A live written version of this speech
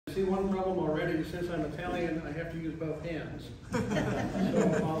I see one problem already. Since I'm Italian, I have to use both hands. So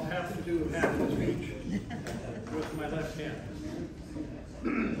I'll have to do half the speech with my left hand.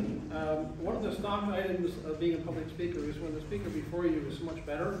 One of the stock items of being a public speaker is when the speaker before you is much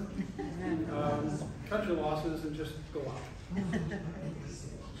better, cut your losses and just go on.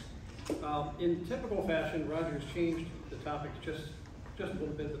 In typical fashion, Roger's changed the topics just a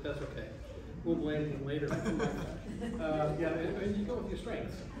little bit, but that's okay. We'll blame him later. Yeah, and you go with your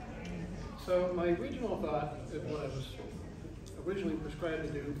strengths. So my original thought of what I was originally prescribed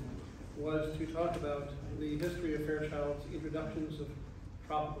to do was to talk about the history of Fairchild's introductions of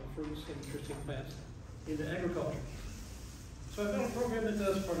tropical fruits and interesting plants into agriculture. So I've got a program that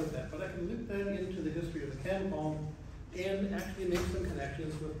does part of that, but I can loop that into the history of the Kampong and actually make some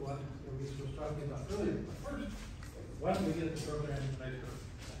connections with what Louise was talking about earlier. But first, why don't we get the program nicer?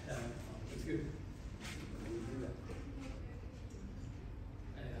 It's good.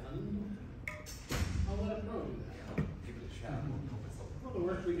 And I'll let it grow. Give it a shot. Well, the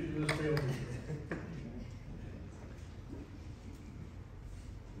worst we could do is fail.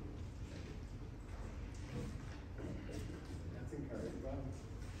 That's encouraging. Well,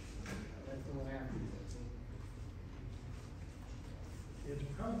 that's the one after. It's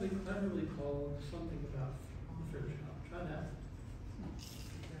probably cleverly called something about Fairchild. Try that.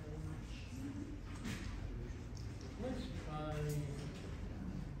 Let's try,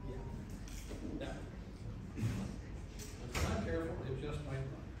 yeah, that. If I'm not careful, it just might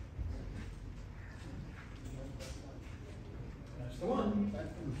run. That's the one.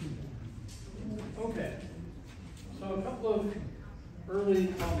 Okay. So a couple of early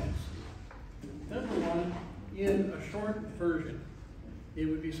comments. Number one, in a short version, it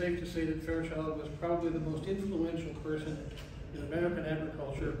would be safe to say that Fairchild was probably the most influential person in American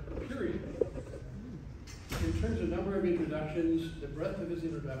agriculture, period. In terms of number of introductions, the breadth of his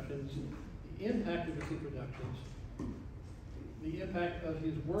introductions, the impact of his introductions, the impact of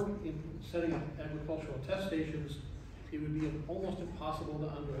his work in setting up agricultural test stations, it would be almost impossible to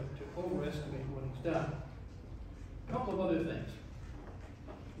overestimate what he's done. A couple of other things.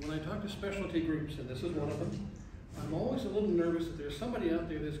 When I talk to specialty groups, and this is one of them, I'm always a little nervous that there's somebody out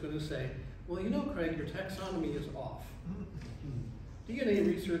there that's going to say, well, you know, Craig, your taxonomy is off. DNA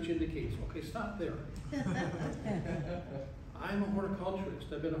research indicates, okay, stop there. I'm a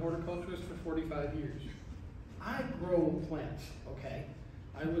horticulturist. I've been a horticulturist for 45 years. I grow plants, okay?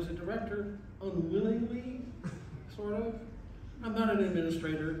 I was a director unwillingly, sort of. I'm not an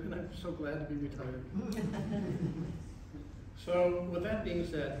administrator, and I'm so glad to be retired. So, with that being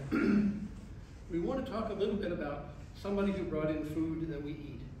said, we want to talk a little bit about somebody who brought in food that we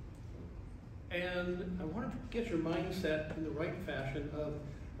eat. And I wanted to get your mindset in the right fashion of,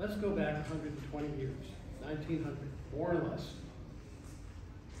 let's go back 120 years, 1900, more or less.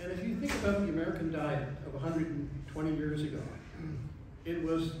 And if you think about the American diet of 120 years ago, it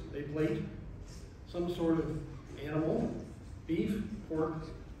was a plate, some sort of animal, beef, pork,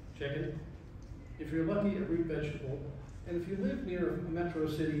 chicken, if you're lucky, a root vegetable, and if you live near a metro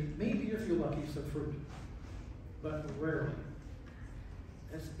city, maybe if you're lucky, some fruit, but rarely.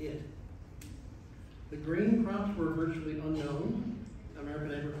 That's it. The grain crops were virtually unknown.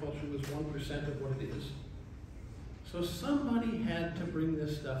 American agriculture was 1% of what it is. So somebody had to bring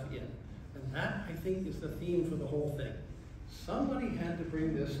this stuff in. And that, I think, is the theme for the whole thing. Somebody had to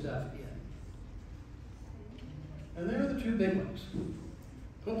bring this stuff in. And there are the two big ones.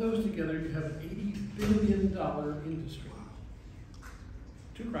 Put those together, you have an $80 billion industry.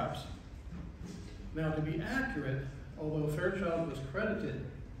 Two crops. Now, to be accurate, although Fairchild was credited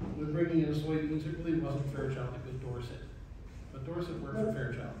with bringing in soybeans, it really wasn't Fairchild, it was Dorset. But Dorset worked for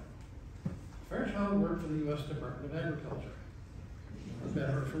Fairchild. Fairchild worked for the U.S. Department of Agriculture. For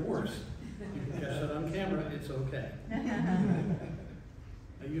better or for worse. You can catch that on camera, it's okay.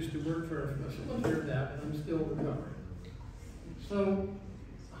 I used to work for a solicitor of that, and I'm still recovering. So,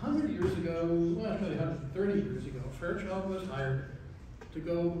 100 years ago, well, actually 130 years ago, Fairchild was hired to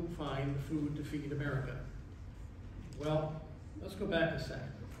go find food to feed America. Well, let's go back a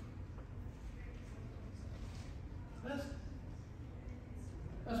second.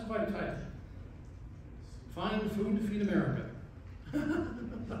 That's quite a title. Find food to feed America.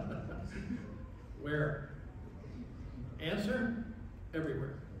 Where? Answer?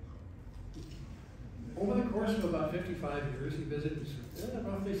 Everywhere. Over the course of about 55 years, he visited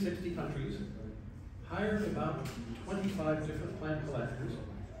roughly 60 countries, hired about 25 different plant collectors,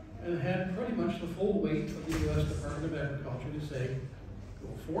 and had pretty much the full weight of the U.S. Department of Agriculture to say,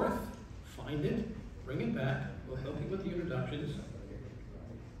 go forth, find it, bring it back, we'll help you with the introductions.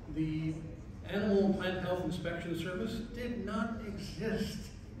 The Animal and Plant Health Inspection Service did not exist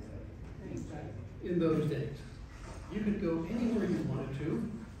in those days. You could go anywhere you wanted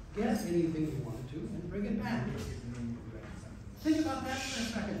to, guess anything you wanted to, and bring it back. Think about that for a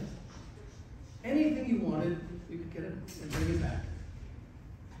second. Anything you wanted, you could get it and bring it back.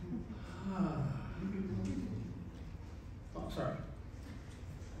 Oh, sorry.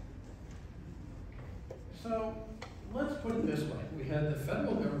 So, let's put it this way. We had the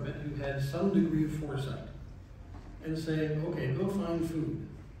federal government who had some degree of foresight and saying, okay, go find food.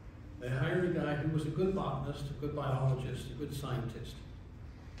 They hired a guy who was a good botanist, a good biologist, a good scientist.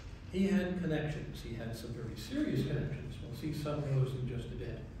 He had connections. He had some very serious connections. We'll see some of those in just a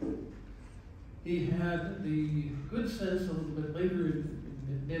bit. He had the good sense a little bit later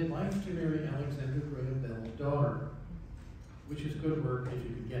in mid-life to marry Alexander Graham Bell's daughter, which is good work if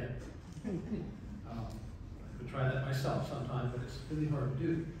you could get it. I could try that myself sometime, but it's really hard to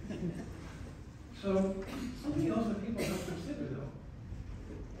do. So, something else that people don't consider, though.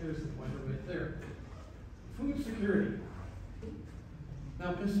 There's the pointer right there. Food security.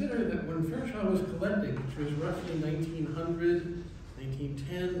 Now consider that when Fairchild was collecting, which was roughly 1900,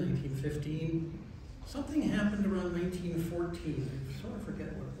 1910, 1915, something happened around 1914. I sort of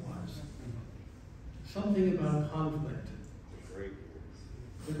forget what it was. Something about conflict.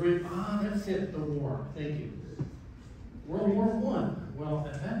 That's it, the war. Thank you. World War I. Well,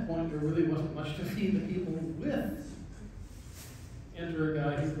 at that point, there really wasn't much to feed the people with. Enter a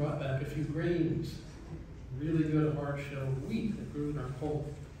guy who brought back a few grains, really good hard-shelled wheat that grew in our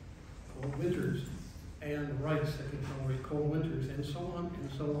cold winters, and rice that could tolerate cold winters, and so on,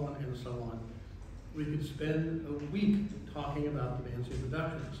 and so on, and so on. We could spend a week talking about demands and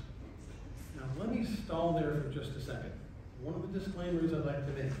reductions. Now, let me stall there for just a second. One of the disclaimers I'd like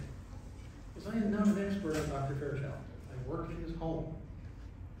to make is I am not an expert on Dr. Fairchild. I work in his home.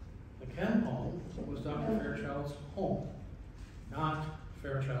 The Kampong was Dr. Fairchild's home, not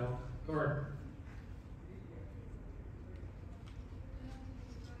Fairchild Garden.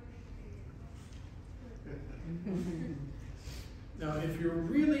 Now, if you're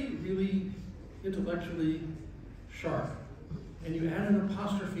really, really intellectually sharp, and you add an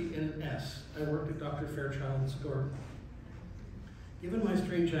apostrophe and an S, I worked at Dr. Fairchild's garden. Given my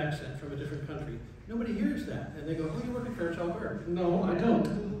strange accent from a different country, nobody hears that, and they go, oh, you work at Fairchild Garden. No, I don't.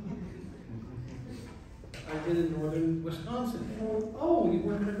 I did in northern Wisconsin. Oh, you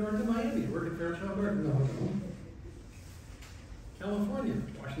work at a garden in Miami. You work at Fairchild Garden. No, I don't. California,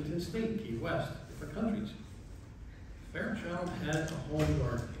 Washington State, Key West, different countries. Fairchild had a home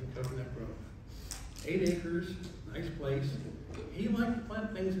garden in Coconut Grove. 8 acres, nice place. He liked to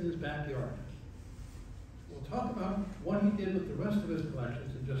plant things in his backyard. We'll talk about what he did with the rest of his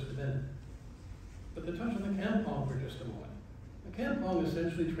collections in just a minute. But to touch on the Kampong for just a moment. The Kampong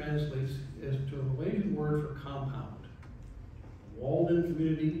essentially translates as to a Malaysian word for compound. Walled-in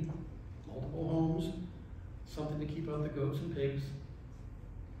community, multiple homes, something to keep out the goats and pigs,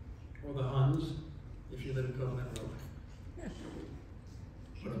 or the Huns, if you live in Coconut Grove.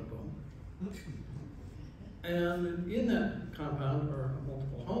 And in that compound are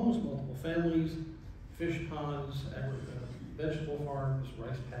multiple homes, multiple families, fish ponds, vegetable farms,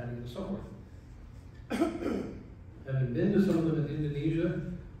 rice paddy, and so forth. Having been to some of them in Indonesia,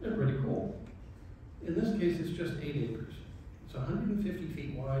 they're pretty cool. In this case, it's just 8 acres. It's 150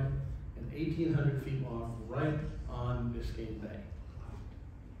 feet wide and 1,800 feet long, right on Biscayne Bay.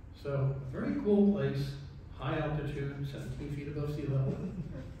 So, a very cool place, high altitude, 17 feet above sea level.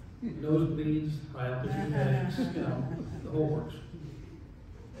 Nosebleeds, high altitude headaches, you know, the whole works.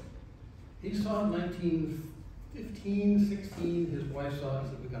 He saw it in 1915, 16, his wife saw it and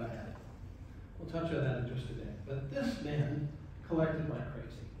said, we gotta have it. We'll touch on that in just a bit. But this man collected like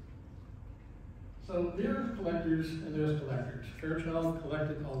crazy. So there's collectors and there's collectors. Fairchild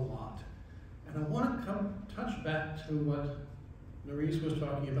collected a lot. And I want to touch back to what Maurice was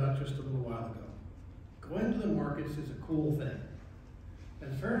talking about just a little while ago. Going to the markets is a cool thing.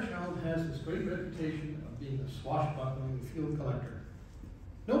 And Fairchild has this great reputation of being a swashbuckling field collector.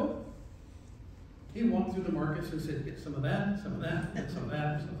 Nope. He walked through the markets and said, get some of that, some of that, get some of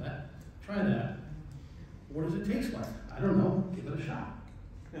that, some of that. Try that. What does it taste like? I don't know. Give it a shot.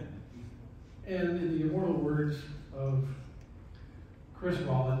 And in the immortal words of Chris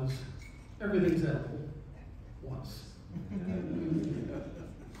Rollins, everything's edible once.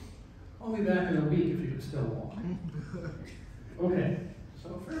 I'll be back in a week if you can still walk. Okay,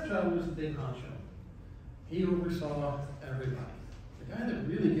 so Fairchild was the big honcho. He oversaw everybody. The guy that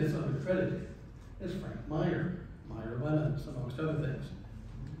really gets undercredited is Frank Meyer, Meyer Lemons, amongst other things.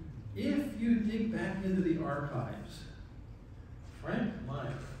 If you dig back into the archives, Frank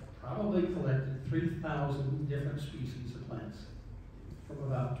Meyer probably collected 3,000 different species of plants from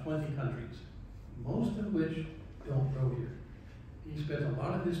about 20 countries. most of which don't grow here. He spent a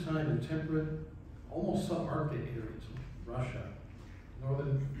lot of his time in temperate, almost subarctic areas, Russia,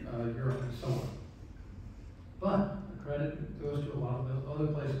 Northern Europe, and so on. But the credit goes to a lot of those other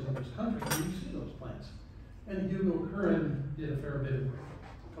places in this country where you see those plants. And Hugo Curran did a fair bit of work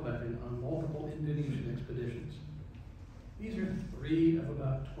collecting on multiple Indonesian expeditions. These are 3 of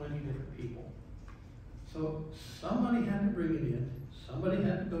about 20 different people. So somebody had to bring it in, somebody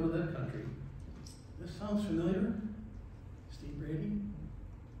had to go to that country. This sounds familiar? Steve Brady?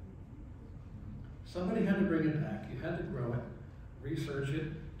 Somebody had to bring it back. You had to grow it, research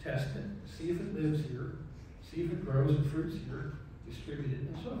it, test it, see if it lives here, see if it grows and fruits here, distribute it,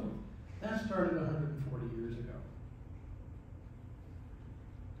 and so forth. That started 140 years ago.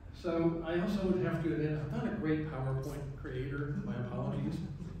 So I also would have to admit, I'm not a great PowerPoint creator. My apologies.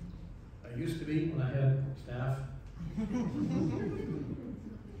 I used to be when I had staff.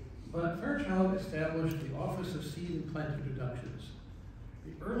 But Fairchild established the Office of Seed and Plant Introductions,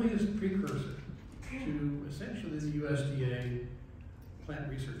 the earliest precursor to essentially the USDA plant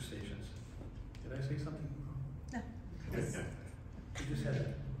research stations. Did I say something wrong? No. You just had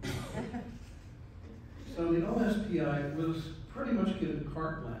that. So the OSPI was pretty much given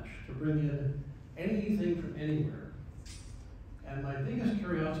carte blanche to bring in anything from anywhere. And my biggest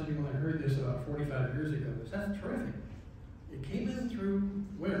curiosity when I heard this about 45 years ago was, that's terrific. It came in through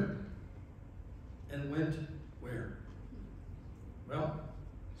where? And went where? Well,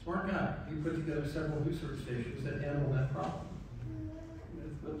 smart guy. He put together several research stations that handled that problem.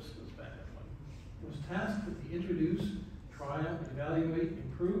 Oops, let's back up one. It was tasked with to introduce, trial, evaluate,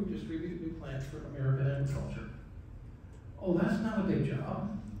 improve, distribute new plants for American agriculture. Oh, that's not a big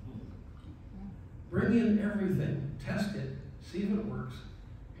job. Bring in everything, test it, see if it works,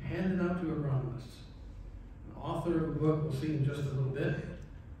 hand it out to agronomists. An author of the book, we'll see in just a little bit,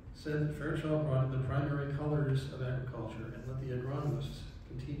 said that Fairchild brought in the primary colors of agriculture and let the agronomists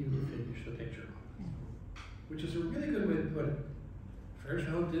continue to finish the picture. Which is a really good way to put it.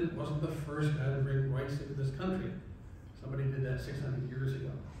 Fairchild wasn't the first guy to bring rice into this country. Somebody did that 600 years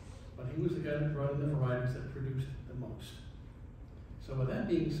ago. But he was the guy that brought in the varieties that produced the most. So with that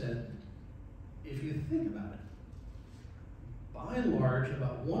being said, if you think about it, by and large,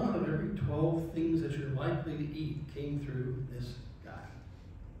 about 1 out of every 12 things that you're likely to eat came through this guy.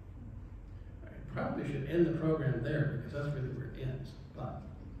 I probably should end the program there because that's really where it ends. But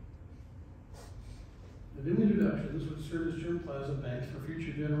the new introductions would serve as germplasm banks for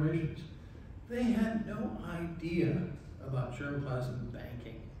future generations. They had no idea about germplasm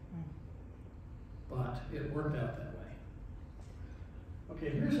banking, but it worked out that way. Okay,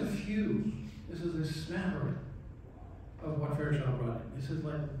 here's a few. This is a smattering of what Fairchild brought in. This is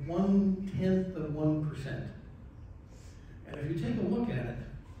like 1/10 of 1%. And if you take a look at it,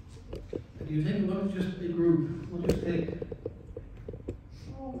 and you take a look at just a group, we'll just take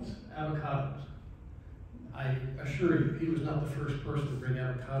avocados. I assure you, he was not the first person to bring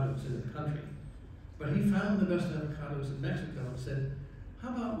avocados into the country. But he found the best avocados in Mexico and said, how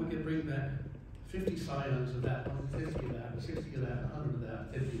about we could bring back 50 scions of that, 50 of that, 60 of that, 100 of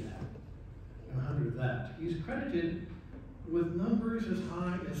that, 50 of that, and 100 of that. He's credited with numbers as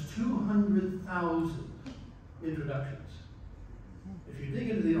high as 200,000 introductions. If you dig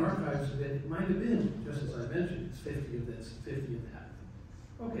into the archives of it, it might have been, just as I mentioned, it's 50 of this, 50 of that.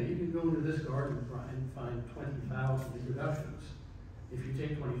 Okay, you can go into this garden and find 20,000 introductions if you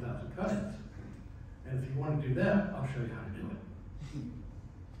take 20,000 cuttings. And if you want to do that, I'll show you how to do it.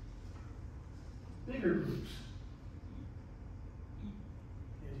 Bigger groups.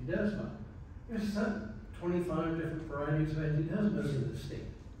 Antidesma. There's 25 different varieties of antidesmas in the state.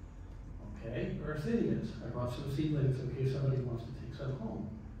 Okay, Garcinias. I brought some seedlings in case somebody wants to take some home.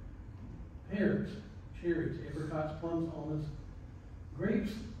 Pears, cherries, apricots, plums, almonds,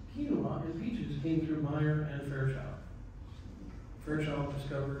 grapes, quinoa, and peaches came through Meyer and Fairchild. Fairchild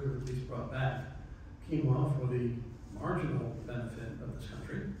discovered, or at least brought back, quinoa for the marginal benefit of this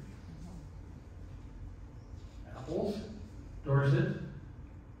country. Apples, Dorset,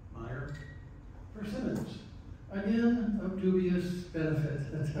 Meyer, persimmons. Again, of dubious benefit.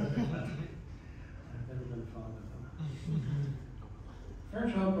 I've never been fond of them.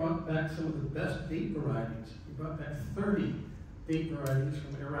 Fairchild brought back some of the best date varieties. He brought back 30 date varieties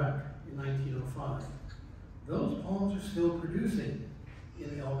from Iraq in 1905. Those palms are still producing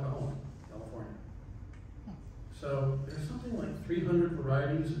in El Cajon, California. So there's something like 300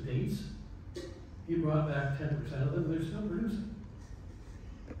 varieties of dates. He brought back 10% of them, they're still producing.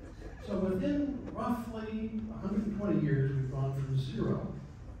 So within roughly 120 years, we've gone from zero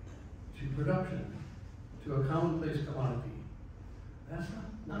to production to a commonplace commodity. That's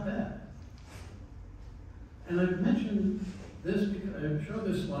not bad. And I've mentioned this, because I showed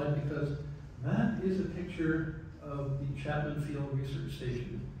this slide because that is a picture of the Chapman Field Research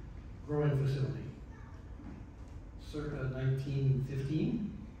Station growing facility, circa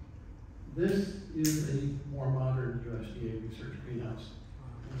 1915. This is a more modern USDA research greenhouse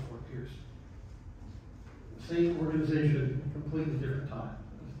in Fort Pierce. The same organization, completely different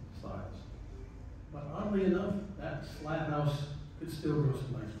styles. But oddly enough, that slat house could still grow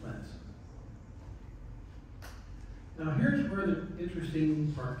some nice plants. Now here's where the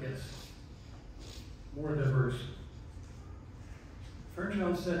interesting part gets more diverse.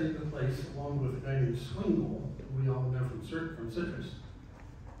 Fairchild set into place, along with a guy named Swingle, who we all know from citrus,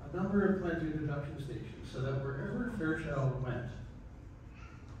 a number of plant introduction stations, so that wherever Fairchild went,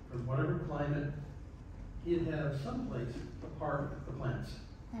 from whatever climate, he'd have someplace to park the plants.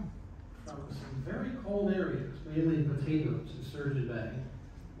 From some very cold areas, mainly potatoes in Sturgeon Bay,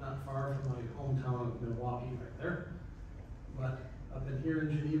 not far from my hometown of Milwaukee right there, but up in here in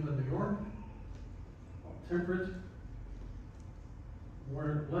Geneva, New York, temperate,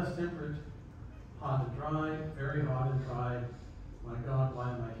 less temperate, hot and dry, very hot and dry. My God,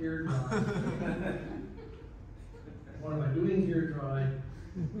 why am I here dry? What am I doing here dry?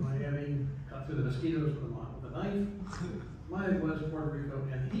 Miami, cut through the mosquitoes with a knife. Mine was Puerto Rico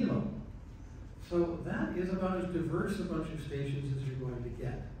and Hilo. So that is about as diverse a bunch of stations as you're going to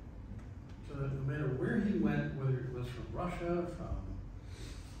get. So no matter where he went, whether it was from Russia, from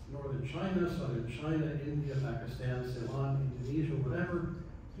northern China, southern China, India, Pakistan, Ceylon, Indonesia, whatever,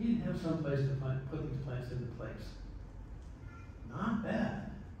 he'd have some place to put these plants into place. Not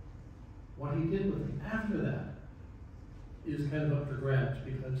bad. What he did with them after that is kind of up for grabs,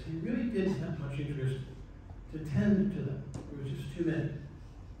 because he really didn't have much interest to tend to them. There was just too many.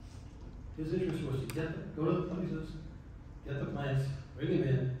 His interest was to get them, go to the places, get the plants, bring them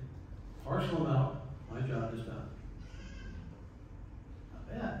in, parcel them out, my job is done. Not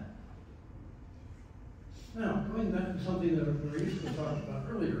bad. Now, going back to something that Maurice was talking about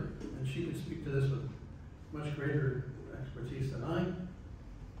earlier, and she could speak to this with much greater expertise than I.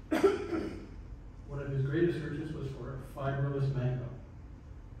 One of his greatest searches was for fibrous mango.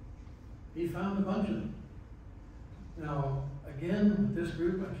 He found a bunch of them. Now, again, with this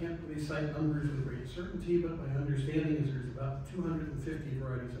group, I can't really cite numbers with great certainty, but my understanding is there's about 250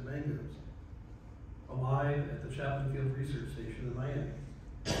 varieties of mangoes alive at the Chapman Field Research Station in Miami.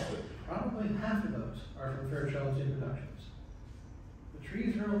 Probably half of those are from Fairchild's introductions. The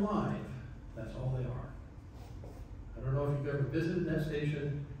trees are alive, that's all they are. I don't know if you've ever visited that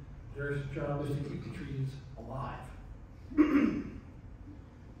station. Their job is to keep the trees alive. And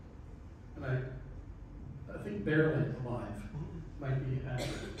I think barely alive might be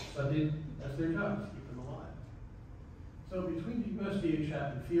accurate, but that's their job, is to keep them alive. So between the USDA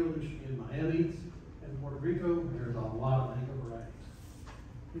Chapman Field, which is in Miami, and Puerto Rico, there's a lot of mango varieties.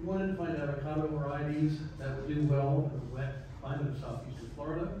 We wanted to find avocado varieties that would do well in the wet climate of southeastern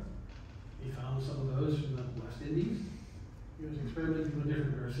Florida. He found some of those from the West Indies. He was experimenting with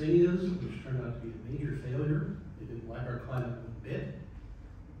different Garcinias, which turned out to be a major failure. They didn't like our climate one bit.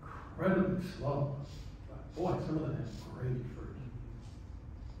 Incredibly slow. But boy, some of them have great fruit.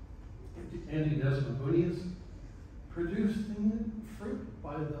 Antidesmogonias producing fruit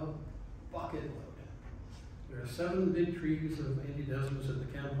by the bucket load. There are 7 big trees of antidesmus at the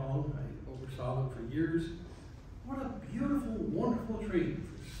Kampong. I oversaw them for years. What a beautiful, wonderful tree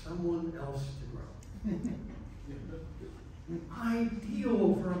for someone else to grow.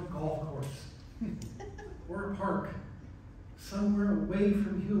 Ideal for a golf course or a park, somewhere away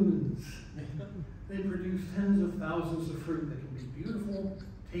from humans. They produce tens of thousands of fruit that can be beautiful,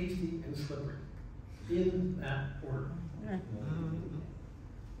 tasty, and slippery, in that order.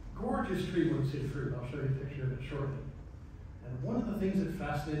 Gorgeous tree once in fruit. I'll show you a picture of it shortly. And one of the things that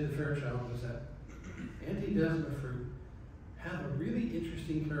fascinated Fairchild was that antidesma fruit have a really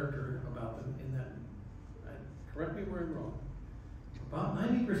interesting character about them in that, correct me where I'm wrong, about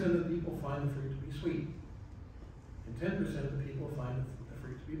 90% of the people find the fruit to be sweet, and 10% of the people find the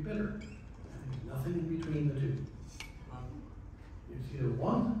fruit to be bitter. And there's nothing in between the two. It's either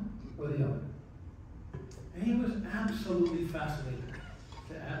one or the other. And he was absolutely fascinated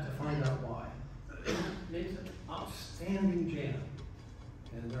to find out why. It makes an outstanding jam.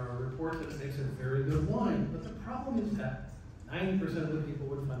 And there are reports that it makes a very good wine. But the problem is that 90% of the people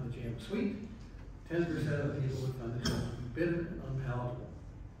would find the jam sweet, 10% of the people would find the jam to be bitter and unpalatable,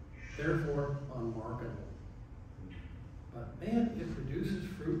 therefore unmarketable. But man, it produces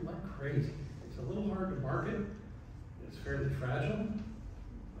fruit like crazy. It's a little hard to market. It's fairly fragile,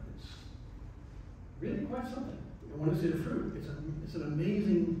 but it's really quite something. And when I say the fruit, it's an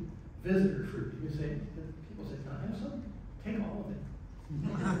amazing visitor fruit. You say, people say, can I have some? Take all of it.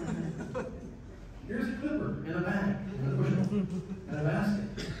 Here's a clipper and a bag and a bushel and a basket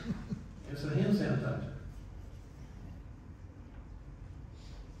and some hand sanitizer.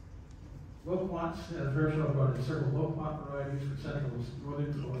 Loquats, Fairchild brought in several loquat varieties for central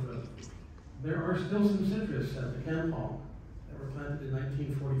northern Florida. There are still some citrus at the Kampong that were planted in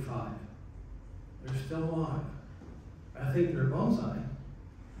 1945. They're still alive. I think they're bonsai.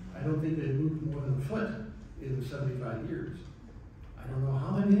 I don't think they've moved more than a foot in 75 years. I don't know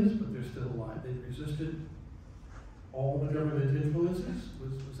how that is, but they're still alive. They've resisted all the government influences.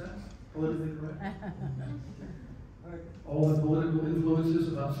 Was that politically correct? All the political influences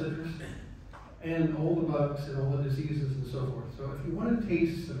about citrus, and all the bugs and all the diseases and so forth. So if you want to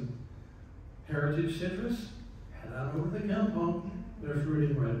taste some heritage citrus, head on over to the Kampong. They're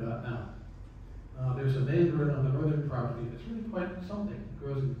fruiting right about now. There's a mandarin on the northern property that's really quite something. It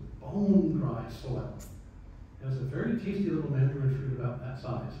grows in bone-dry soil. It has a very tasty little mandarin fruit about that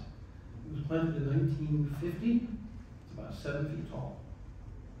size. It was planted in 1950. It's about 7 feet tall.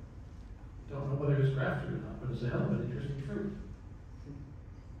 Don't know whether it's grafted or not, but it's a hell of an interesting fruit.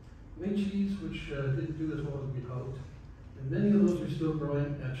 Lychees, which didn't do as well as we hoped, and many of those are still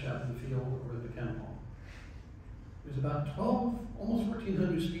growing at Chapman Field or at the Kampong. There's about 12, almost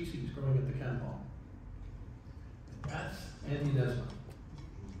 1,400 species growing at the Kampong. That's antidesma.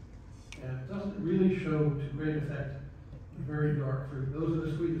 And it doesn't really show to great effect the very dark fruit. Those are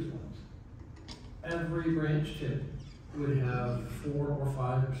the sweetest ones. Every branch tip would have 4 or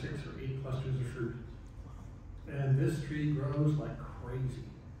 5 or 6 or 8 clusters of fruit. And this tree grows like crazy.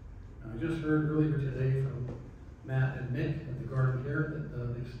 I just heard earlier today from Matt and Nick at the garden here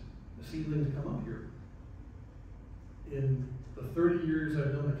that the seedlings come up here. In the 30 years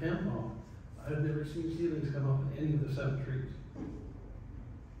I've known the Kampong, I've never seen seedlings come up in any of the 7 trees.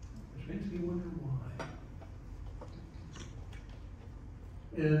 Which makes me wonder why.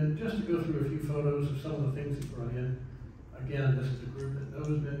 And just to go through a few photos of some of the things he brought in. Again, this is a group that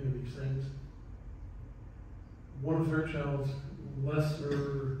knows many of these things. One of Fairchild's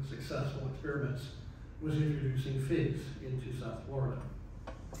lesser successful experiments was introducing figs into South Florida.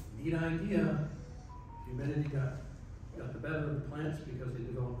 Neat idea. Humidity got the better of the plants because they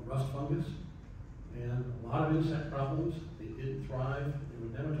developed rust fungus and a lot of insect problems. They didn't thrive. There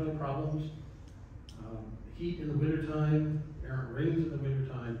were nematode problems. Heat in the wintertime, errant rains in the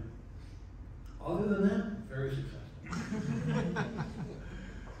wintertime. Other than that, very successful.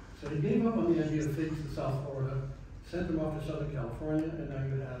 So he gave up on the idea of figs in South Florida, sent them off to Southern California, and now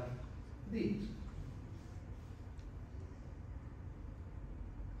you have these.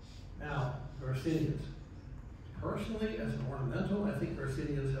 Now, Garcinias. Personally, as an ornamental, I think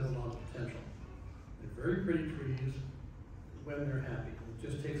Garcinias have a lot of potential. They're very pretty trees when they're happy. It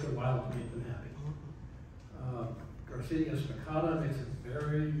just takes a while to make them happy. Garcinia spicata makes a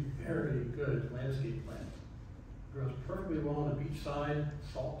very, very good landscape plant. Grows perfectly well on the beach side,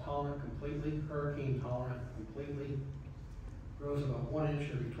 salt tolerant completely, hurricane tolerant completely. Grows about 1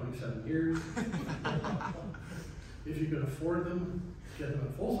 inch every 27 years. If you can afford them, get them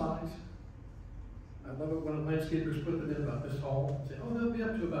at full size. I love it when landscapers put them in about this tall and say, oh, they'll be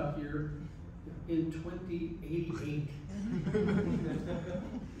up to about here in 2088.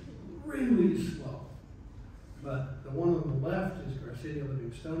 Really slow. But the one on the left is Garcinia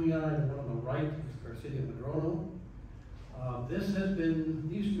livingstonii, the one on the right is Garcinia madrono.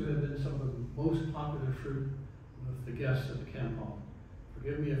 These two have been some of the most popular fruit with the guests at the Kampong.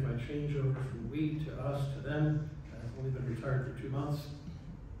 Forgive me if I change over from we to us to them. I've only been retired for 2 months.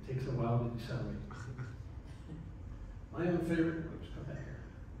 It takes a while to decelerate. My own favorite, let's come back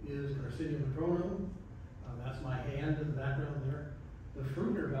here, is Garcinia madrono. That's my hand in the background there. The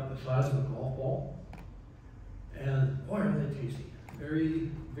fruit are about the size of a golf ball. And boy, are they tasty.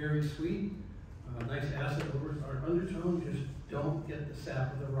 Very, very sweet. Nice acid undertone. Just don't get the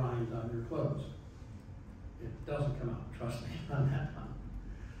sap of the rind on your clothes. It doesn't come out, trust me on that one.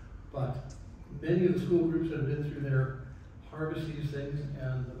 But many of the school groups that have been through there harvest these things,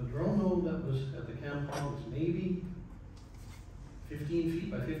 and the madrono that was at the Kampong was maybe 15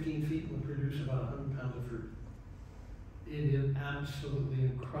 feet by 15 feet and would produce about 100 pounds of fruit. It is absolutely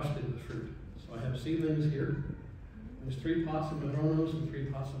encrusted with fruit. So I have seedlings here. There's 3 pots of madronos and 3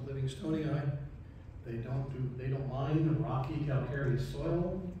 pots of livingstonii. They don't mind a rocky calcareous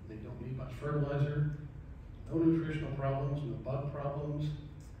soil. They don't need much fertilizer. No nutritional problems, no bug problems.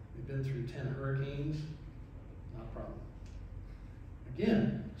 We've been through 10 hurricanes. Not a problem.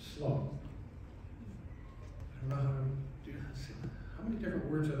 Again, slow. I don't know how to do this. How many different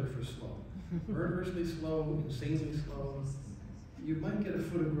words are there for slow? Murderously slow, insanely slow. you might get a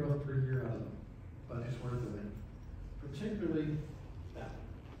foot of growth per year out of them, but it's worth the wait. Particularly that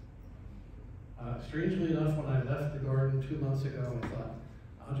one. Strangely enough, when I left the garden 2 months ago, I thought,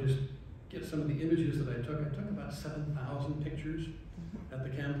 I'll just get some of the images that I took. I took about 7,000 pictures at the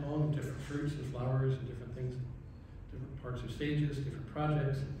Kampong, different fruits and flowers and different things, different parts of stages, different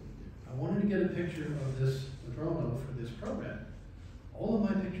projects. I wanted to get a picture of this madrono for this program. All of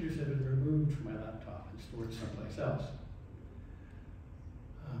my pictures have been removed from my laptop and stored someplace else.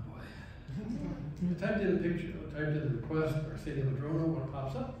 Oh boy. I typed in a picture, I typed in a request for Arcadia madrono, what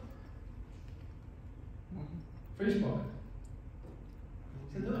pops up? Facebook.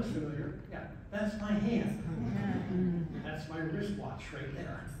 I said, that looks familiar. Yeah, that's my hand. That's my wristwatch right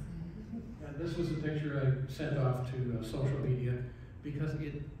there. And this was a picture I sent off to social media because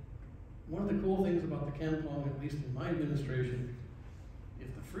one of the cool things about the Kampong, at least in my administration,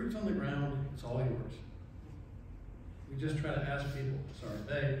 if the fruit's on the ground, it's all yours. We just try to ask people,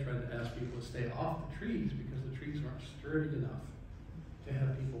 they try to ask people to stay off the trees because the trees aren't sturdy enough to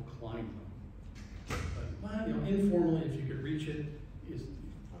have people climb them. But, well, informally, if you could reach it,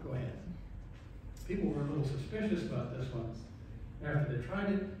 go ahead. People were a little suspicious about this one. After they tried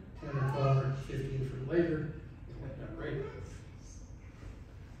it, 10 or 12 or 15 fruit later, it went down great.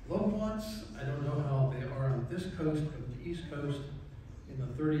 Loquats, I don't know how they are on this coast, but the East Coast, in the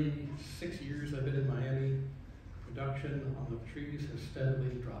 36 years I've been in Miami, production on the trees has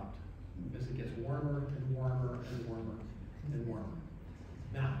steadily dropped as it gets warmer and warmer and warmer and warmer.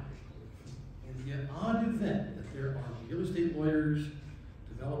 Now, in the odd event that there are real estate lawyers,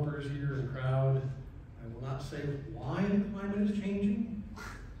 developers here in the crowd, I will not say why the climate is changing,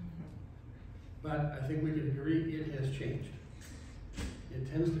 but I think we can agree it has changed. It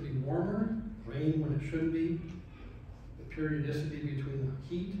tends to be warmer, rain when it shouldn't be. The periodicity between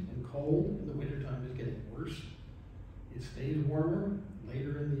heat and cold in the wintertime is getting worse. It stays warmer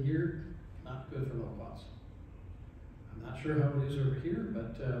later in the year, not good for loquats. I'm not sure how it is over here,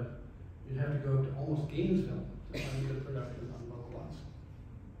 but you'd have to go to almost Gainesville to find good production on loquats.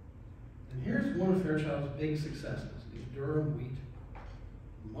 And here's one of Fairchild's big successes, is Durham wheat.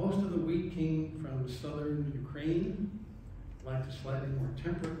 Most of the wheat came from southern Ukraine, liked a slightly more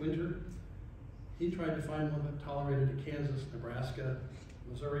temperate winter. He tried to find one that tolerated a Kansas, Nebraska,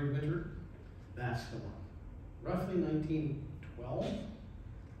 Missouri winter. That's the one. Roughly 1912,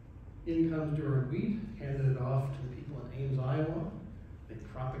 in comes Durham wheat, handed it off to the people in Ames, Iowa. They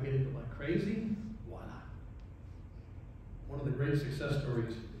propagated it like crazy. Voila. One of the great success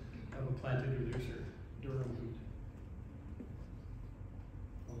stories of a planted producer, Durham wheat.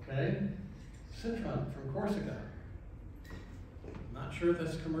 Okay, citron from Corsica. Not sure if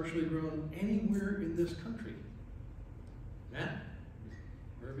that's commercially grown anywhere in this country. Matt,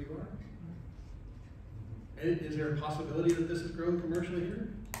 wherever you are. Is there a possibility that this is grown commercially here?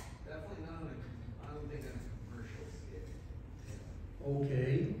 Definitely not I don't think on a commercial scale.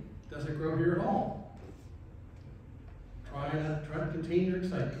 Okay, does it grow here at all? Try to contain your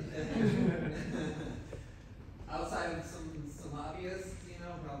excitement. Outside of some hobbyists,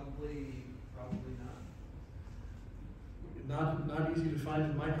 probably not. Not easy to find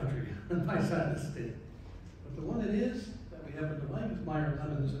in my country, on my side of the state. But the one that is, that we happen to like, is Meyer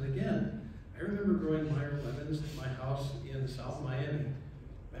lemons. And again, I remember growing Meyer lemons at my house in South Miami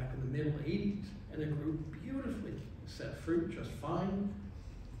back in the middle 80s, and it grew beautifully. It set fruit just fine.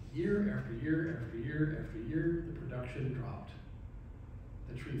 Year after year after year after year, the production dropped.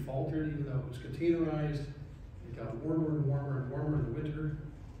 The tree faltered even though it was containerized. It got warmer and warmer and warmer in the winter.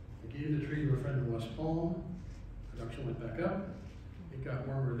 I gave the tree to a friend in West Palm. Production went back up. It got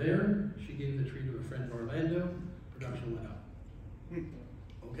warmer there. She gave the tree to a friend in Orlando. Production went up.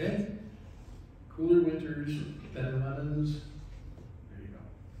 Okay? Cooler winters, better lemons. There you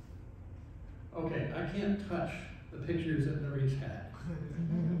go. Okay, I can't touch the pictures that Maurice had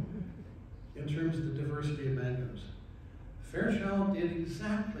in terms of the diversity of mangoes. Fairchild did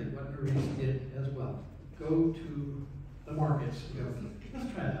exactly what Maurice did as well. Go to the markets and go,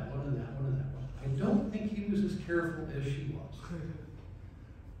 let's try that one and that one and that one. I don't think he was as careful as she was.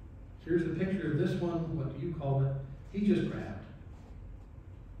 Here's a picture of this one. What do you call it? He just grabbed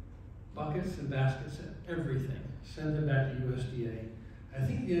buckets and baskets and everything, send them back to USDA. I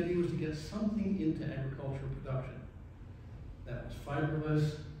think the idea was to get something into agricultural production that was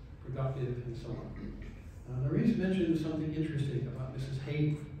fiberless, productive, and so on. Maurice mentioned something interesting about Mrs.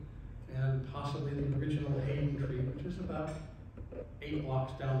 Hayden and possibly the original Hayden tree, which is about 8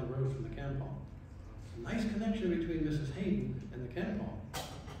 blocks down the road from the Kampong. A nice connection between Mrs. Hayden and the Kampong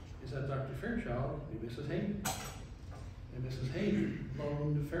is that Dr. Fairchild knew Mrs. Hayden. And Mrs. Hayden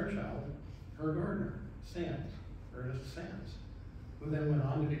loaned Fairchild her gardener, Ernest Sands. who then went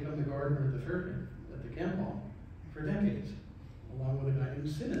on to become the gardener at the Kampong for decades, along with a guy named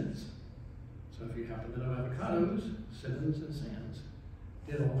Simmons. So if you happen to know avocados, Simmons and Sands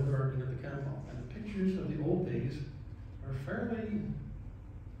did all the gardening at the Kampong. And the pictures of the old days are fairly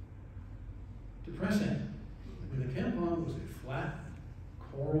depressing. I mean, the Kampong was a flat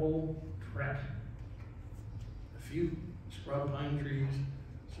coral trek. A few scrub pine trees,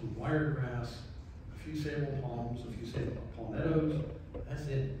 some wiregrass, a few sable palms, a few sable palmettos. That's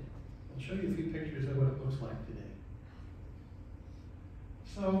it. I'll show you a few pictures of what it looks like today.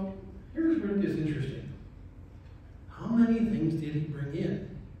 So here's where it gets interesting. How many things did he bring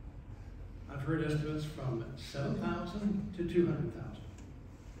in? I've heard estimates from 7,000 to 200,000.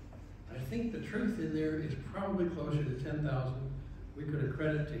 I think the truth in there is probably closer to 10,000 we could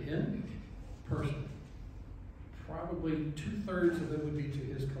accredit to him personally. Probably 2/3 of them would be to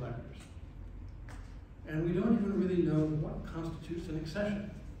his collectors. And we don't even really know what constitutes an accession.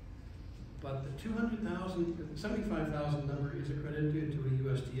 But the 75,000 number is accredited to a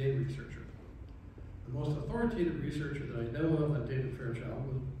USDA researcher. The most authoritative researcher that I know of on David Fairchild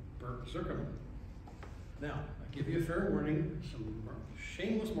was Bert Zuckerman. Now, I give you a fair warning, some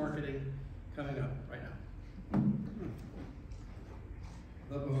shameless marketing coming up right now.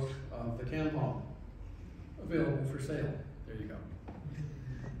 The book of The Kampong, available for sale. There you go.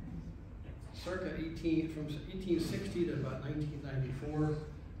 Circa from 1860 to about 1994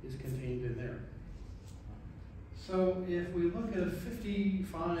 is contained in there. So if we look at a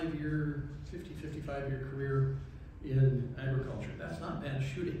 55 year career in agriculture, that's not bad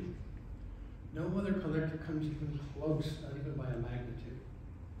shooting. No other collector comes even close, not even by a magnitude.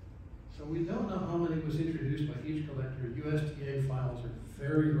 So we don't know how many was introduced by each collector. USDA files are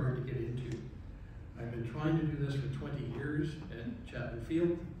very hard to get into. I've been trying to do this for 20 years at Chapman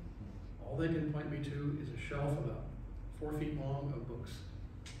Field. All they can point me to is a shelf about 4 feet long of books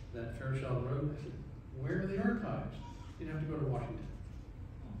that Fairchild wrote. I said, where are the archives? You'd have to go to Washington.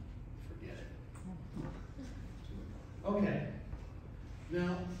 Forget it. Okay.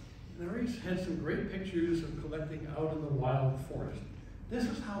 Now, Maurice had some great pictures of collecting out in the wild forest. This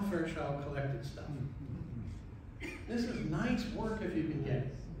is how Fairchild collected stuff. This is nice work if you can get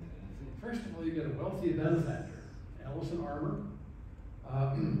it. First of all, you get a wealthy benefactor, Ellison Armour,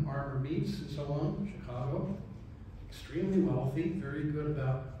 Armour Meats and so on, Chicago. Extremely wealthy, very good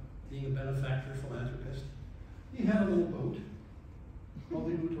about being a benefactor, philanthropist. He had a little boat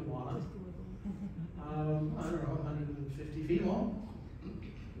called the Utawana. I don't know, 150 feet long.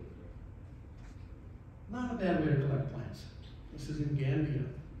 Not a bad way to collect plants. This is in Gambia,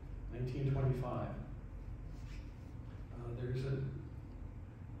 1925. There's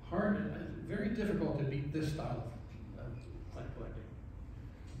very difficult to beat this style of plant collecting.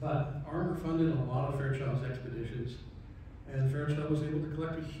 But Armour funded a lot of Fairchild's expeditions, and Fairchild was able to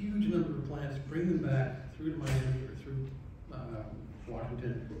collect a huge number of plants, bring them back through to Miami or through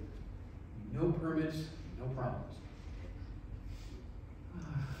Washington. No permits, no problems.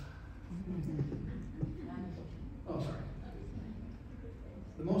 Oh, sorry.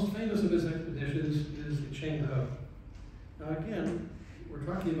 The most famous of his expeditions is the Cheng Ho. Now again, we're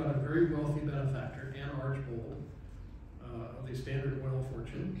talking about a very wealthy benefactor, Ann Archbold, of the Standard Oil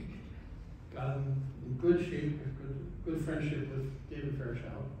fortune. Got him in good shape, good friendship with David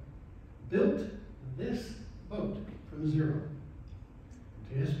Fairchild. Built this boat from zero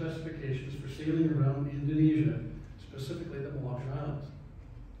to his specifications for sailing around Indonesia, specifically the Moluccan Islands,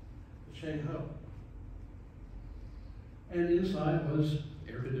 the Cheng Ho. And inside was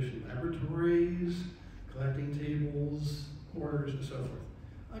air-conditioned laboratories, collecting tables, quarters, and so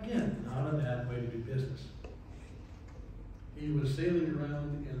forth. Again, not a bad way to do business. He was sailing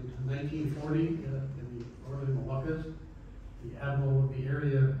around in 1940 in the northern Moluccas. The admiral of the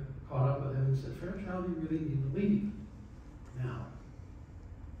area caught up with him and said, Fairchild, you really need to leave now.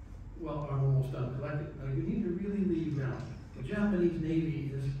 Well, I'm almost done collecting. No, you need to really leave now. The Japanese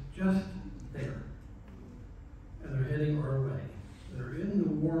Navy is just there. And they're heading our way. They're in the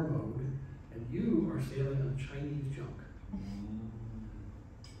war mode, and you are sailing on Chinese junk.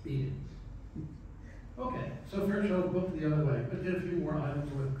 Beat it. Okay, so Fairchild booked the other way, but did a few more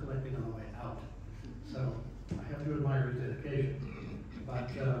items worth collecting on the way out. So I have to admire his dedication. But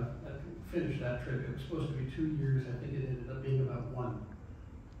finished that trip. It was supposed to be 2 years. I think it ended up being about 1.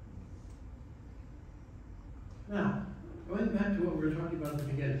 Now, going back to what we were talking about at the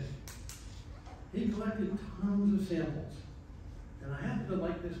beginning. He collected tons of samples. And I happen to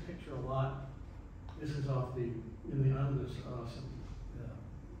like this picture a lot. This is in the island of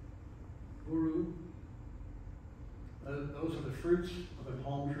Uru. Those are the fruits of a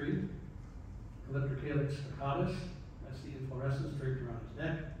palm tree, Calyptrocalix spiccatus. I That's the inflorescence draped around his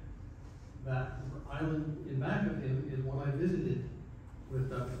neck. That island in back of him is one I visited with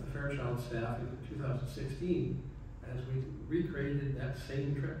the Fairchild staff in 2016 as we recreated that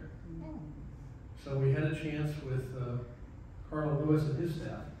same trip. So we had a chance with Carl Lewis and his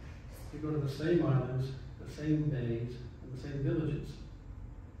staff to go to the same islands, the same bays, and the same villages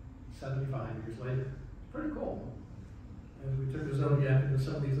 75 years later. Pretty cool. And we took the Zodiac into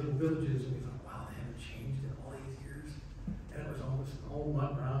some of these little villages and we thought, wow, they haven't changed in all these years. And it was almost all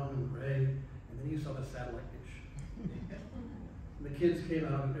nut brown and gray. And then you saw the satellite dish. And the kids came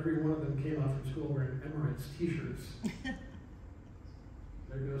out, and every one of them came out from school wearing Emirates t-shirts.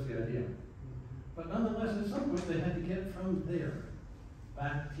 There goes the idea. But nonetheless, at some point they had to get from there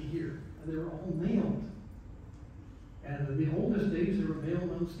back to here. And they were all mailed. And in the oldest days, they were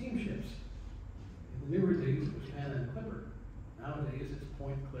mailed on steamships. In the newer days, it was Hannah and Clipper. Nowadays, it's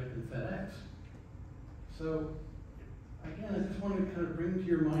point, click, and FedEx. So, again, I just wanted to kind of bring to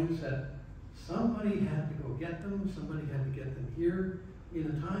your mindset, somebody had to go get them, somebody had to get them here in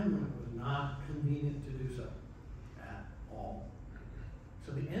a time when it was not convenient to do so at all.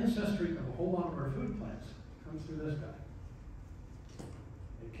 So the ancestry of a whole lot of our food plants comes through this guy.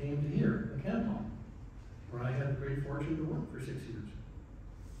 It came to here, the Kampong, where I had the great fortune to work for 6 years.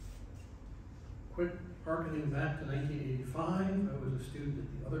 Quick harkening back to 1985, I was a student at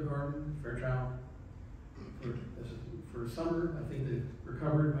the other garden, Fairchild, for summer. I think they've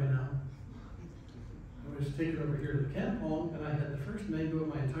recovered by now. I was taken over here to the Kampong, and I had the first mango of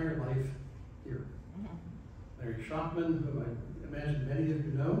my entire life here. Larry Shockman, who I imagine many of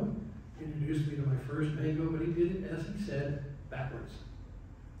you know, introduced me to my first mango, but he did it, as he said, backwards.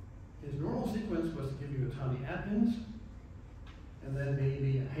 His normal sequence was to give you a Tommy Atkins, and then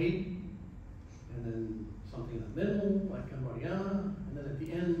maybe a hate, and then something in the middle, like Cambodiana, and then at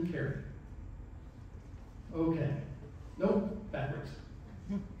the end, carrot. Okay. Nope, backwards.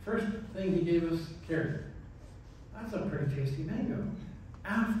 First thing he gave us, carrot. That's a pretty tasty mango.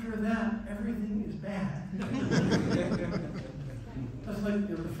 After that, everything is bad. That's like,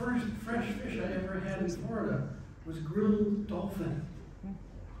 the first fresh fish I ever had in Florida was grilled dolphin.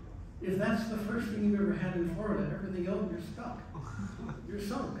 If that's the first thing you've ever had in Florida, everything else, you're stuck. You're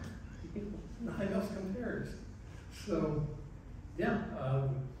sunk. Nothing else compares. So, yeah,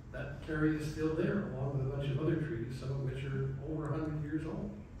 that carry is still there, along with a bunch of other trees, some of which are over 100 years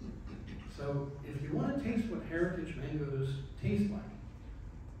old. So, if you want to taste what heritage mangoes taste like,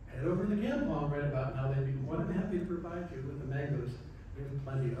 head over to the Kampong right about now. They'd be more than happy to provide you with the mangoes. There's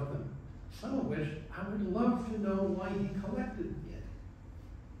plenty of them. Some of which I would love to know why he collected it.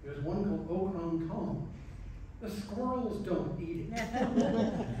 There's one called Okong Tong. The squirrels don't eat it.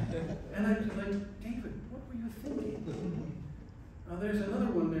 And I was like, David, what were you thinking? There's another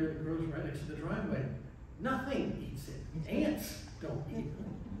one there that grows right next to the driveway. Nothing eats it. Ants don't eat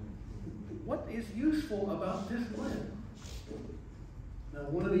it. What is useful about this blend? Now,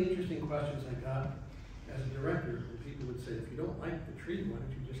 one of the interesting questions I got as a director, when people would say, if you don't like the tree, why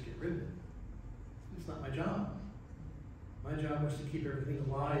don't you just get rid of it? It's not my job. My job was to keep everything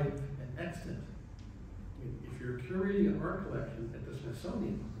alive and extant. If you're curating an art collection at the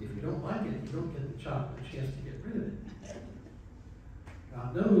Smithsonian, if you don't like it, you don't get the chance to get rid of it.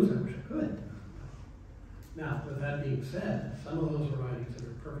 God knows I wish I could. Now, with that being said, some of those varieties that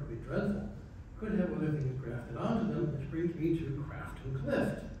are perfectly dreadful could have other things grafted onto them, which brings me to Crafton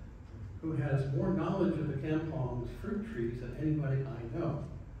Clift, who has more knowledge of the Kampong's fruit trees than anybody I know.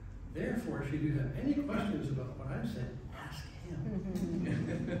 Therefore, should you have any questions about what I've said, ask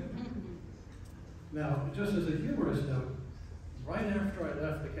him. Now, just as a humorous note, right after I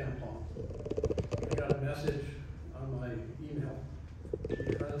left the Kampong, I got a message on my email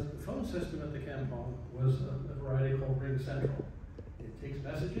because the phone system at the Kampong was a variety called Ring Central. It takes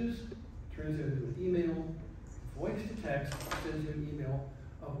messages, turns it into an email, voice to text, sends you an email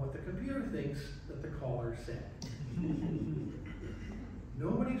of what the computer thinks that the caller said.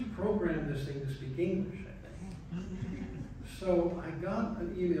 Nobody's programmed this thing to speak English, I think. So I got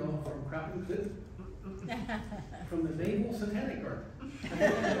an email from Crafton Clift from the Naval Satanic Garden.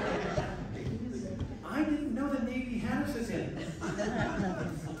 I didn't know the Navy had a satanic.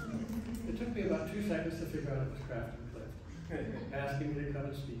 It took me about 2 seconds to figure out it was Crafton Clift, asking me to come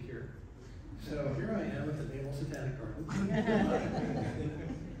and speak here. So here I am at the Naval Satanic Garden.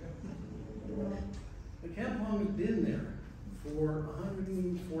 The Kampong has been there for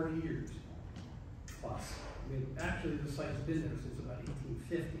 140 years plus. I mean, actually the site's been there since about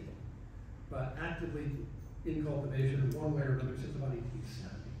 1850, but actively in cultivation in one way or another since about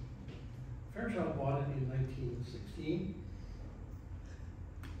 1870. Fairchild bought it in 1916.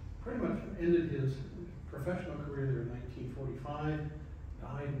 Pretty much ended his professional career there in 1945,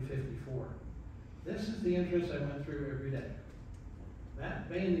 died in 54. This is the entrance I went through every day. That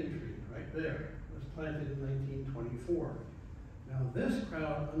banyan tree right there was planted in 1924. Now this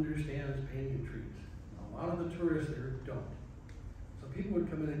crowd understands banyan trees. A lot of the tourists there don't. So people would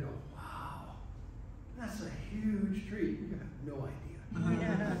come in and go, wow, that's a huge tree. You have no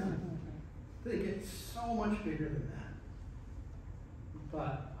idea. They get so much bigger than that.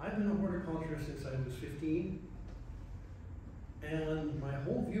 But I've been a horticulturist since I was 15, and my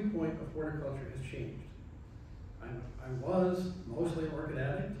whole viewpoint of horticulture has changed. I was mostly an orchid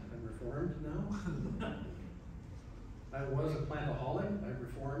addict. I'm reformed now. I was a plantaholic. I'm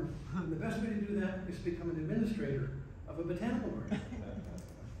reformed. And the best way to do that is to become an administrator of a botanical garden.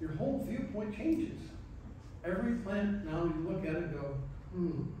 Your whole viewpoint changes. Every plant now you look at it and go,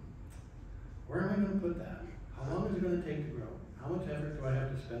 where am I going to put that? How long is it going to take to grow? How much effort do I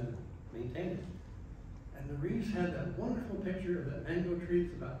have to spend to maintain it? And the Reeves had that wonderful picture of that mango tree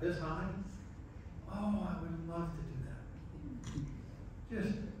that's about this high. Oh, I would love to do that.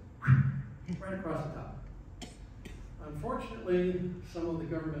 Just right across the top. Unfortunately, some of the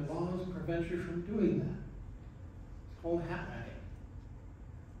government laws prevent you from doing that. It's called hat ragging,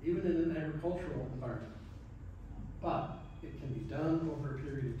 even in an agricultural environment. But it can be done over a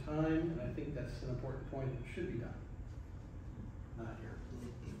period of time, and I think that's an important point. It should be done. Not here.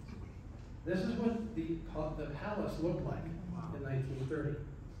 This is what the palace looked like in 1930.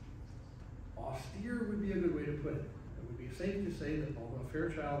 Austere would be a good way to put it. It would be safe to say that although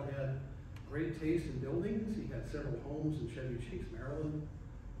Fairchild had great taste in buildings, he had several homes in Chevy Chase, Maryland,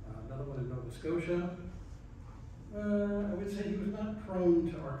 another one in Nova Scotia. I would say he was not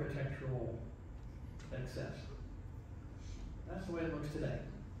prone to architectural excess. That's the way it looks today.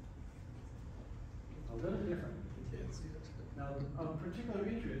 A little different. Now, of particular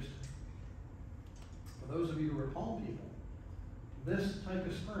interest, for those of you who are palm people, this type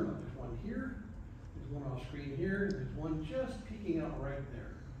of sperma, there's one here, there's one off screen here, and there's one just peeking out right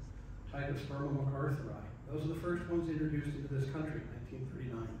there. Type of sperma MacArthuri. Those are the first ones introduced into this country in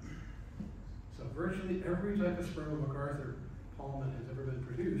 1939. So virtually every type of sperma MacArthur palm that has ever been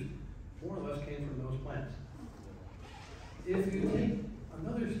produced, more or less came from those plants. If you take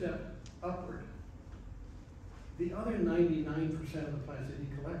another step upward, the other 99% of the plants that he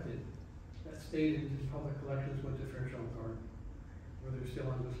collected that stayed in his public collections went to Fairchild Garden, where they're still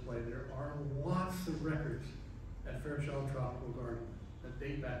on display. There are lots of records at Fairchild Tropical Garden that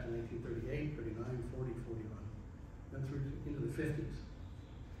date back to 1938, 39, 40, 41, then through into the 50s.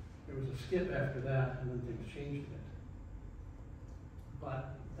 There was a skip after that, and then things changed a bit.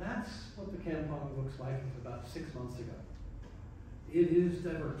 But that's what the Kampong looks like about 6 months ago. It is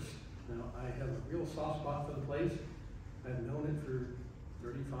diverse. Now, I have a real soft spot for the place. I've known it for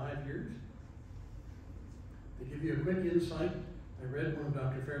 35 years. To give you a quick insight, I read one of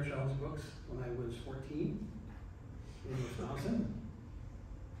Dr. Fairchild's books when I was 14 in Wisconsin.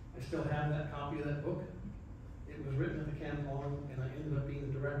 I still have that copy of that book. It was written at the Kampong, and I ended up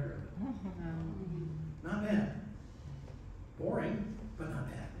being the director of it. Not bad. Boring, but not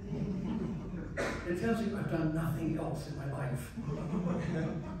bad. It tells you I've done nothing else in my life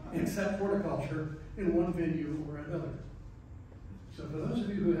except horticulture in one venue or another. So for those of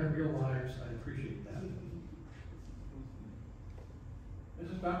you who have real lives, I appreciate that.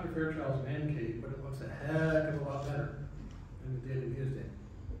 This is Dr. Fairchild's man cave, but it looks a heck of a lot better than it did in his day.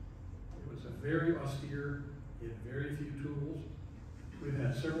 It was a very austere, he had very few tools. We've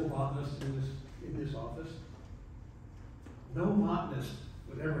had several botanists in this office. No botanist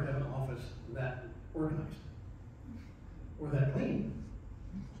would ever have an office that organized or that clean.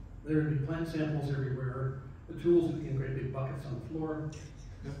 There would be plant samples everywhere. The tools would be in great big buckets on the floor.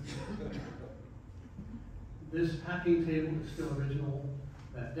 This packing table is still original.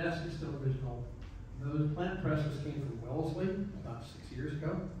 That desk is still original. Those plant presses came from Wellesley about 6 years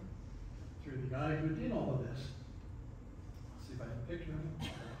ago through the guy who did all of this. Let's see if I have a picture of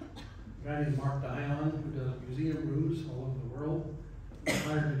him. A guy named Mark Dion, who does museum rooms all over the world. He was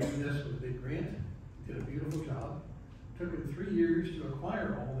hired to do this with a big grant. He did a beautiful job. It took him 3 years to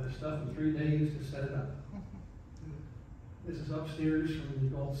acquire all this stuff and 3 days to set it up. This is upstairs from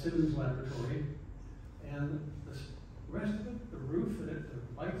the old Simmons laboratory. And the rest of it, the roof and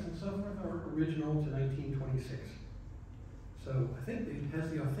the lights and so forth, are original to 1926. So I think it has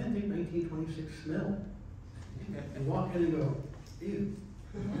the authentic 1926 smell. You walk in and go, ew.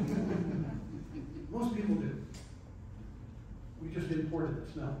 Most people do. We just imported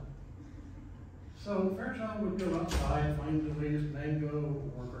the smell. So Fairchild would go outside, find the latest mango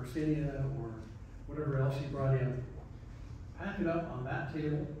or garcinia or whatever else he brought in, pack it up on that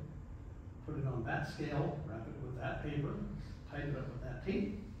table, put it on that scale, wrap it with that paper, tighten it up with that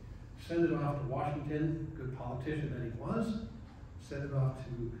tape, send it off to Washington, good politician that he was, send it off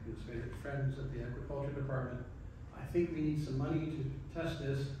to his favorite friends at the agriculture department. I think we need some money to test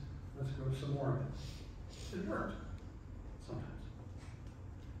this, let's grow some more of it. It worked, sometimes.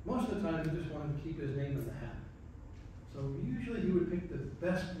 Most of the time, he just wanted to keep his name in the hat. So usually he would pick the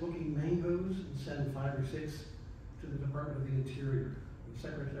best looking mangoes and send 5 or 6 to the Department of the Interior, the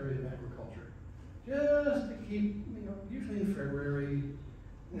Secretary of Agriculture. Just to keep, usually in February,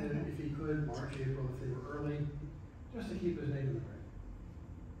 and if he could, March, April, if they were early, just to keep his name in the ring.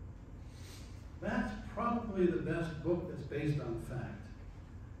 That's probably the best book that's based on fact.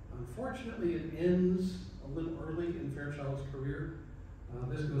 Unfortunately, it ends a little early in Fairchild's career.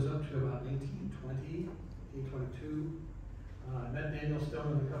 This goes up to about 1920, 1822. I met Daniel Stone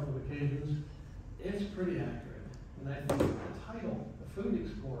on a couple of occasions. It's pretty accurate. And I think the title, The Food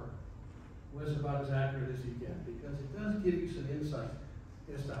Explorer, was about as accurate as you get, because it does give you some insight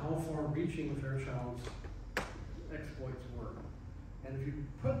as to how far-reaching Fairchild's exploits were. And if you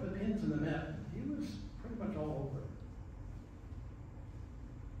put the pins in the map, he was pretty much all over it.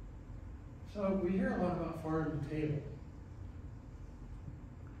 So we hear a lot about farm to table.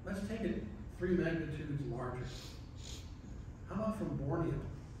 Let's take it 3 magnitudes larger. How about from Borneo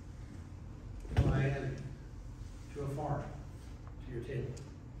to Miami to a farm to your table?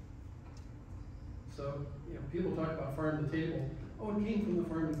 So, people talk about farm to table. Oh, it came from the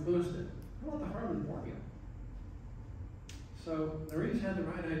farm in Lewiston. How about the farm in Borneo? So, the Marines had the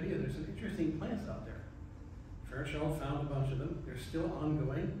right idea. There's some interesting plants out there. Fairchild found a bunch of them. They're still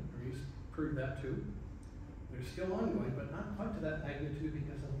ongoing. The Marines proved that too. They're still ongoing, but not quite to that magnitude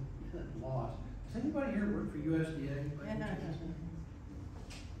because of laws. Does anybody here work for USDA?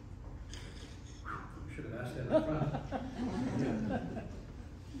 Should have asked that up front.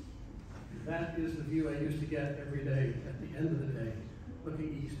 That is the view I used to get every day at the end of the day,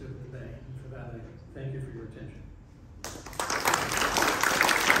 looking east of the bay. And for that, I thank you for your attention.